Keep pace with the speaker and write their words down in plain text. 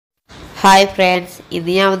Hi friends,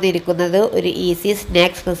 ഇന്ന് ഞാൻ വന്നിരിക്കുന്നത് ഒരു ഈസി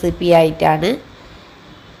സ്നാക്സ് റെസിപ്പി ആയിട്ടാണ്.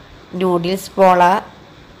 നൂഡിൽസ് പോള,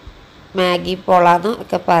 മാഗി പോള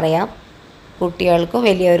എന്നൊക്കെ പറയാം. കുട്ടികൾക്കും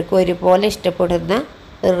വലിയവർക്കും ഒരുപോലെ ഇഷ്ടപ്പെടുന്ന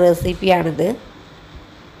ഒരു റെസിപ്പിയാണിത്.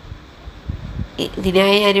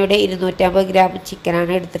 ഇതിനായി ഞാനിവിടെ 250 ഗ്രാം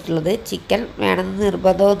ചിക്കനാണ് എടുത്തിട്ടുള്ളത്. ചിക്കൻ വേണമെന്ന്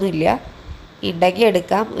നിർബന്ധമൊന്നുമില്ല, ഉണ്ടെങ്കിൽ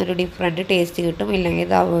എടുക്കാം. ഒരു ഡിഫറെൻറ്റ് ടേസ്റ്റ് കിട്ടും, ഇല്ലെങ്കിൽ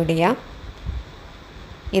ഇത് അവോയ്ഡ് ചെയ്യാം.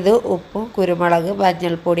 ഇത് ഉപ്പും കുരുമുളക്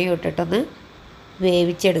മഞ്ഞൾപ്പൊടിയും ഇട്ടിട്ടൊന്ന്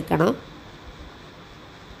വേവിച്ചെടുക്കണം.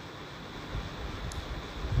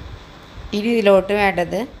 ഇനി ഇതിലോട്ട്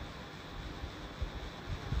വേണ്ടത്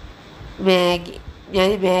മാഗി. ഞാൻ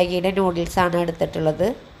മാഗിയുടെ നൂഡിൽസാണ് എടുത്തിട്ടുള്ളത്.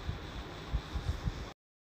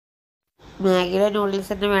 മാഗിയുടെ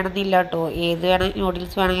നൂഡിൽസ് തന്നെ വേണമെന്നില്ല കേട്ടോ, ഏത്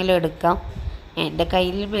നൂഡിൽസ് വേണമെങ്കിലും എടുക്കാം. എൻ്റെ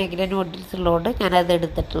കയ്യിൽ മാഗിയുടെ നൂഡിൽസ് ഉള്ളതുകൊണ്ട് ഞാനത്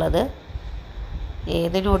എടുത്തിട്ടുള്ളത്.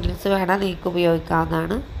 ഏത് നൂഡിൽസ് വേണം നിങ്ങൾക്ക്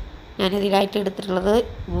ഉപയോഗിക്കാവുന്നതാണ്. ഞാനിതിനായിട്ട് എടുത്തിട്ടുള്ളത്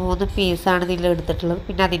 3 പീസാണ് ഇതിൽ എടുത്തിട്ടുള്ളത്.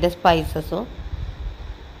 പിന്നെ അതിൻ്റെ സ്പൈസസും,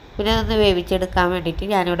 പിന്നെ അതൊന്ന് വേവിച്ചെടുക്കാൻ വേണ്ടിയിട്ട്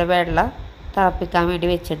ഞാനിവിടെ വെള്ളം തിളപ്പിക്കാൻ വേണ്ടി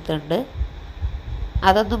വെച്ചെടുത്തിട്ടുണ്ട്.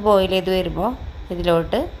 അതൊന്ന് ബോയിൽ ചെയ്ത് വരുമ്പോൾ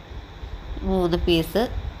ഇതിലോട്ട് 3 പീസ്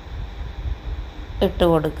ഇട്ട്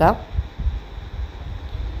കൊടുക്കാം.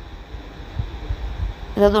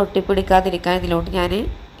 ഇതൊന്ന് ഒട്ടിപ്പിടിക്കാതിരിക്കാൻ ഇതിലോട്ട് ഞാൻ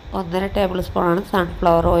 1.5 ടേബിൾ സ്പൂണാണ്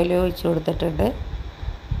സൺഫ്ലവർ ഓയിൽ ഒഴിച്ച് കൊടുത്തിട്ടുണ്ട്.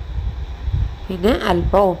 പിന്നെ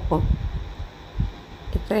അല്പം ഉപ്പും.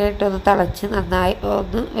 ഇത്രയായിട്ടൊന്ന് തിളച്ച് നന്നായി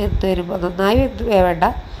ഒന്ന് വെന്ത് വരുമ്പോൾ, നന്നായി വേവേണ്ട,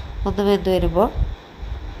 ഒന്ന് വെന്ത് വരുമ്പോൾ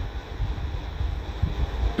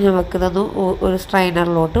നമുക്കിതൊന്ന് ഒരു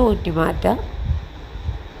സ്ട്രൈനറിലോട്ട് ഊറ്റി മാറ്റാം.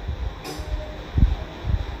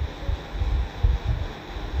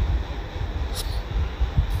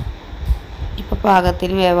 ഇപ്പോൾ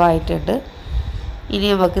പാകത്തിന് വേവായിട്ടുണ്ട്. ഇനി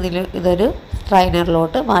നമുക്ക് ഇതൊരു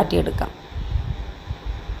സ്ട്രൈനറിലോട്ട് മാറ്റിയെടുക്കാം.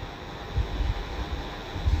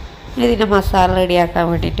 ഇതിൻ്റെ മസാല റെഡിയാക്കാൻ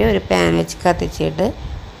വേണ്ടിയിട്ട് ഒരു പാൻ വെച്ച് കത്തിച്ചിട്ട്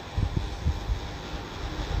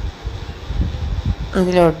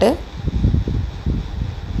അതിലോട്ട്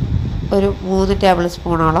ഒരു 3 ടേബിൾ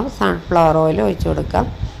സ്പൂണോളം സൺഫ്ലവർ ഓയിൽ ഒഴിച്ച് കൊടുക്കാം.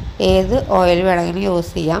 ഏത് ഓയിൽ വേണമെങ്കിലും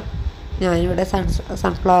യൂസ് ചെയ്യാം. ഞാനിവിടെ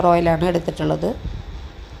സൺഫ്ലവർ ഓയിലാണ് എടുത്തിട്ടുള്ളത്.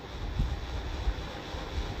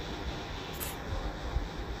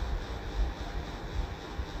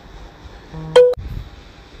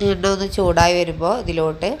 എണ്ണ ഒന്ന് ചൂടായി വരുമ്പോൾ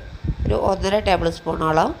ഇതിലോട്ട് ഒരു 1.5 ടേബിൾ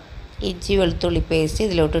സ്പൂണോളം ഇഞ്ചി വെളുത്തുള്ളി പേസ്റ്റ്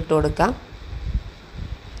ഇതിലോട്ട് ഇട്ട് കൊടുക്കാം.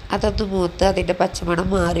 അതൊന്ന് മൂത്ത് അതിൻ്റെ പച്ചമണം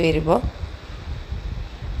മാറി വരുമ്പോൾ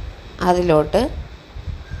അതിലോട്ട്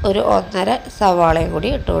ഒരു 1.5 സവാളയും കൂടി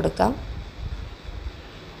ഇട്ട് കൊടുക്കാം.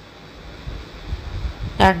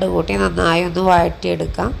 രണ്ടും കൂട്ടി നന്നായി ഒന്ന്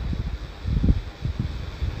വഴറ്റിയെടുക്കാം.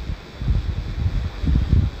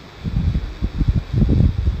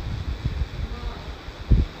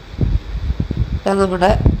 നമ്മുടെ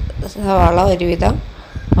സവാള ഒരുവിധം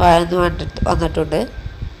വഴന്ന് വന്നിട്ടുണ്ട്.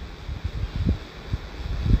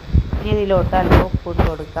 ഇതിലോട്ട് അല്പം ഉപ്പ് ഇട്ട്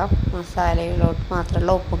കൊടുക്കാം. മസാലയിലോട്ട്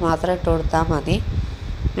മാത്രമുള്ള ഉപ്പ് മാത്രം ഇട്ട് കൊടുത്താൽ മതി.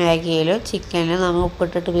 മാഗിയിലും ചിക്കനിലും നമ്മൾ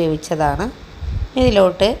ഉപ്പിട്ടിട്ട് വേവിച്ചതാണ്.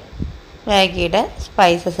 ഇതിലോട്ട് മാഗിയുടെ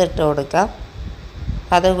സ്പൈസസ് ഇട്ട് കൊടുക്കാം.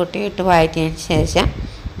 അത് കൂട്ടി ഇട്ട് വഴറ്റിയതിന് ശേഷം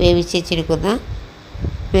വേവിച്ച് വെച്ചിരിക്കുന്ന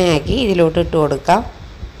മാഗി ഇതിലോട്ട് ഇട്ട് കൊടുക്കാം.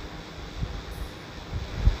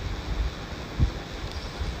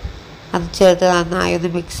 അത് ചേർത്ത് നന്നായി ഒന്ന്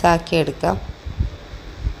മിക്സാക്കി എടുക്കാം.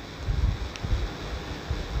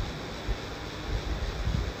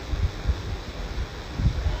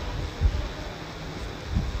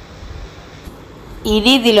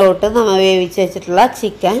 ഇനി ഇതിലോട്ട് നമ്മൾ വേവിച്ച് വെച്ചിട്ടുള്ള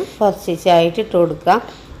ചിക്കൻ കുറച്ചായിട്ട് ഇട്ട് കൊടുക്കാം.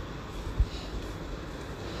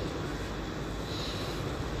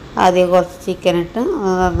 ആദ്യം കുറച്ച് ചിക്കൻ ഇട്ട്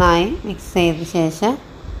നന്നായി മിക്സ് ചെയ്ത ശേഷം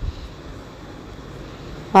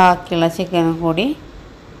ബാക്കിയുള്ള ചിക്കനും കൂടി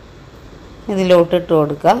ഇതിലോട്ട് ഇട്ട്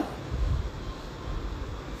കൊടുക്കാം.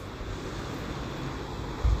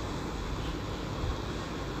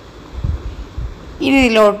 ഇനി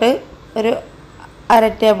ഇതിലോട്ട് ഒരു 1/2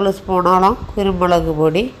 ടേബിൾ സ്പൂണോളം കുരുമുളക്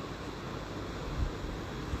പൊടി,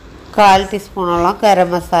 1/4 ടീസ്പൂണോളം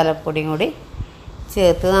ഗരം മസാലപ്പൊടിയും കൂടി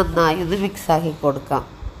ചേർത്ത് നന്നായി ഒന്ന് മിക്സാക്കി കൊടുക്കാം.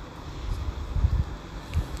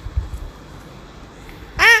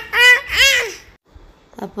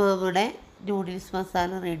 അപ്പോൾ നമ്മുടെ നൂഡിൽസ്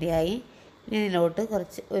മസാല റെഡിയായി. ഇതിലോട്ട്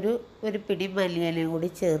കുറച്ച് ഒരു പിടി മല്ലിയിലയും കൂടി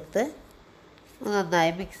ചേർത്ത്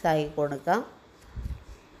നന്നായി മിക്സാക്കി കൊടുക്കാം.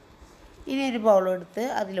 ഇനി ഒരു ബൗളെടുത്ത്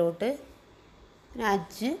അതിലോട്ട് ഒരു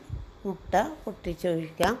 5 മുട്ട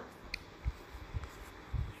പൊട്ടിച്ചൊഴിക്കാം.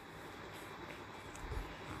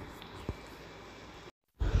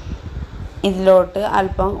 ഇതിലോട്ട്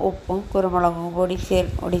അല്പം ഉപ്പും കുരുമുളകും പൊടി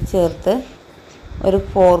ചേർത്ത് ഒരു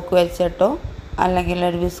ഫോർക്ക് വെച്ചിട്ടോ അല്ലെങ്കിൽ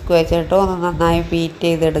ഒരു വിസ്ക് വെച്ചിട്ടോ ഒന്ന് നന്നായി ബീറ്റ്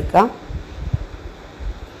ചെയ്തെടുക്കാം.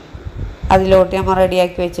 അതിലോട്ട് നമ്മൾ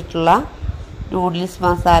റെഡിയാക്കി വെച്ചിട്ടുള്ള നൂഡിൽസ്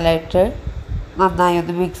മസാല ഇട്ട് നന്നായി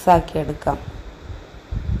ഒന്ന് മിക്സാക്കി എടുക്കാം.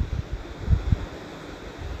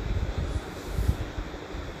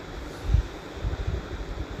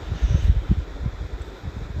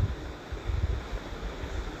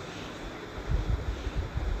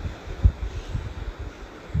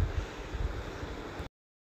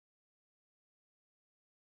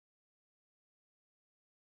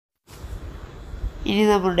 ഇനി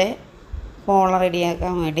നമ്മുടെ പോള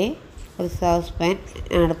റെഡിയാക്കാൻ വേണ്ടി ഒരു സോസ് പാൻ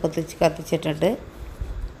അടുപ്പത്ത് വെച്ച് കത്തിച്ചിട്ടുണ്ട്.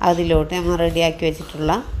 അതിലോട്ട് നമ്മൾ റെഡിയാക്കി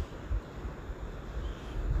വെച്ചിട്ടുള്ള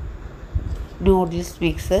നൂഡിൽസ്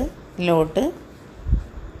മിക്സ് ഇതിലോട്ട്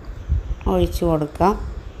ഒഴിച്ച് കൊടുക്കാം.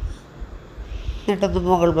 എന്നിട്ടൊന്ന്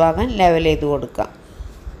മുകൾ ഭാഗം ലെവൽ ചെയ്ത് കൊടുക്കാം.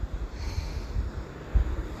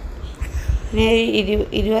 പിന്നെ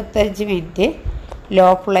 25 മിനിറ്റ് ലോ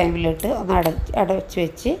ഫ്ലെയിമിലിട്ട് ഒന്ന് അടച്ച്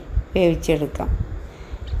വെച്ച് വേവിച്ചെടുക്കാം.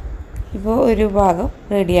 ഇപ്പോൾ ഒരു ഭാഗം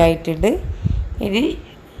റെഡി ആയിട്ടുണ്ട്. ഇനി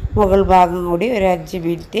മുകൾ ഭാഗം കൂടി ഒരു 5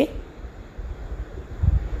 മിനിറ്റ്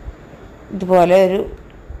ഇതുപോലെ ഒരു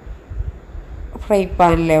ഫ്രൈ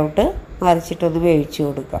പാനിലോട്ട് മറിച്ചിട്ടൊന്ന് വേവിച്ച്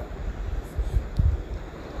കൊടുക്കാം.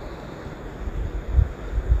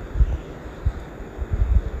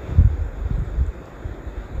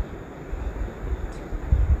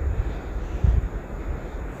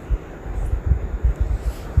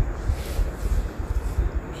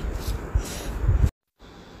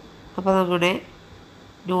 അപ്പോൾ നമ്മുടെ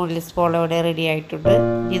നൂഡിൽസ് പോള ഇവിടെ റെഡി ആയിട്ടുണ്ട്.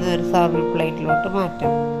 ഇതൊരു സർവിംഗ് പ്ലേറ്റിലോട്ട്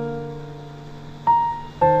മാറ്റാം.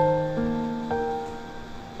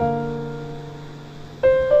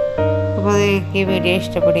 അപ്പോൾ നിങ്ങൾക്ക് ഈ വീഡിയോ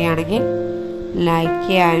ഇഷ്ടപ്പെടുകയാണെങ്കിൽ ലൈക്ക്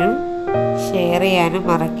ചെയ്യാനും ഷെയർ ചെയ്യാനും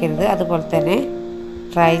മറക്കരുത്. അതുപോലെ തന്നെ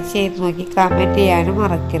ട്രൈ ചെയ്ത് നോക്കി കമൻറ്റ് ചെയ്യാനും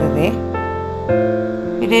മറക്കരുത്.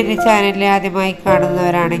 പിന്നെ എൻ്റെ ചാനലിൽ ആദ്യമായി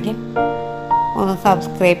കാണുന്നവരാണെങ്കിൽ ഒന്ന്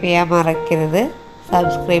സബ്സ്ക്രൈബ് ചെയ്യാൻ മറക്കരുത്.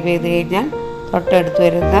 സബ്സ്ക്രൈബ് ചെയ്ത് കഴിഞ്ഞാൽ തൊട്ടടുത്ത്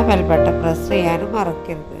വരുന്ന ബെൽ ബട്ടൺ പ്രസ് ചെയ്യാനും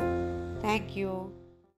മറക്കരുത്. Thank you.